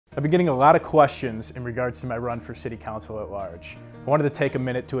I've been getting a lot of questions in regards to my run for City Council at Large. I wanted to take a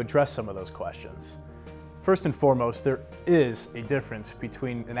minute to address some of those questions. First and foremost, there is a difference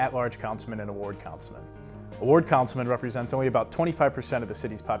between an at-large councilman and a ward councilman. A ward councilman represents only about 25% of the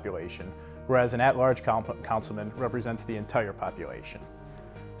city's population, whereas an at-large councilman represents the entire population.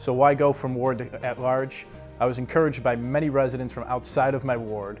 So why go from ward to at-large? I was encouraged by many residents from outside of my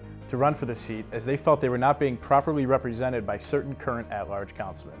ward to run for the seat as they felt they were not being properly represented by certain current at-large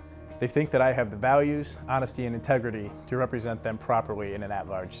councilmen. They think that I have the values, honesty, and integrity to represent them properly in an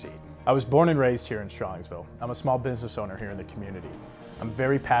at-large seat. I was born and raised here in Strongsville. I'm a small business owner here in the community. I'm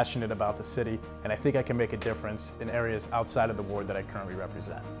very passionate about the city, and I think I can make a difference in areas outside of the ward that I currently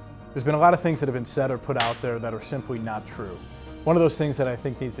represent. There's been a lot of things that have been said or put out there that are simply not true. One of those things that I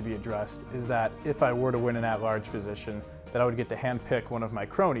think needs to be addressed is that if I were to win an at-large position, that I would get to handpick one of my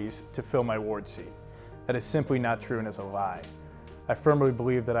cronies to fill my ward seat. That is simply not true and is a lie. I firmly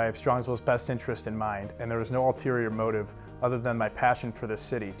believe that I have Strongsville's best interest in mind, and there is no ulterior motive other than my passion for this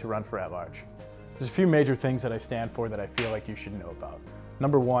city to run for at-large. There's a few major things that I stand for that I feel like you should know about.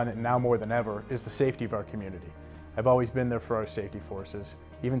 Number one, and now more than ever, is the safety of our community. I've always been there for our safety forces,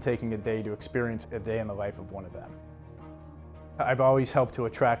 even taking a day to experience a day in the life of one of them. I've always helped to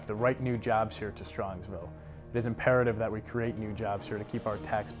attract the right new jobs here to Strongsville. It is imperative that we create new jobs here to keep our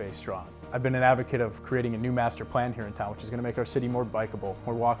tax base strong. I've been an advocate of creating a new master plan here in town, which is going to make our city more bikeable,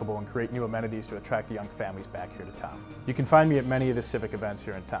 more walkable, and create new amenities to attract young families back here to town. You can find me at many of the civic events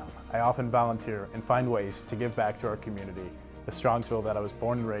here in town. I often volunteer and find ways to give back to our community, the Strongsville that I was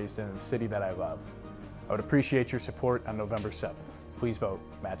born and raised in, and the city that I love. I would appreciate your support on November 7th. Please vote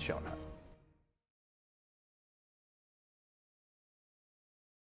Matt Schonhut.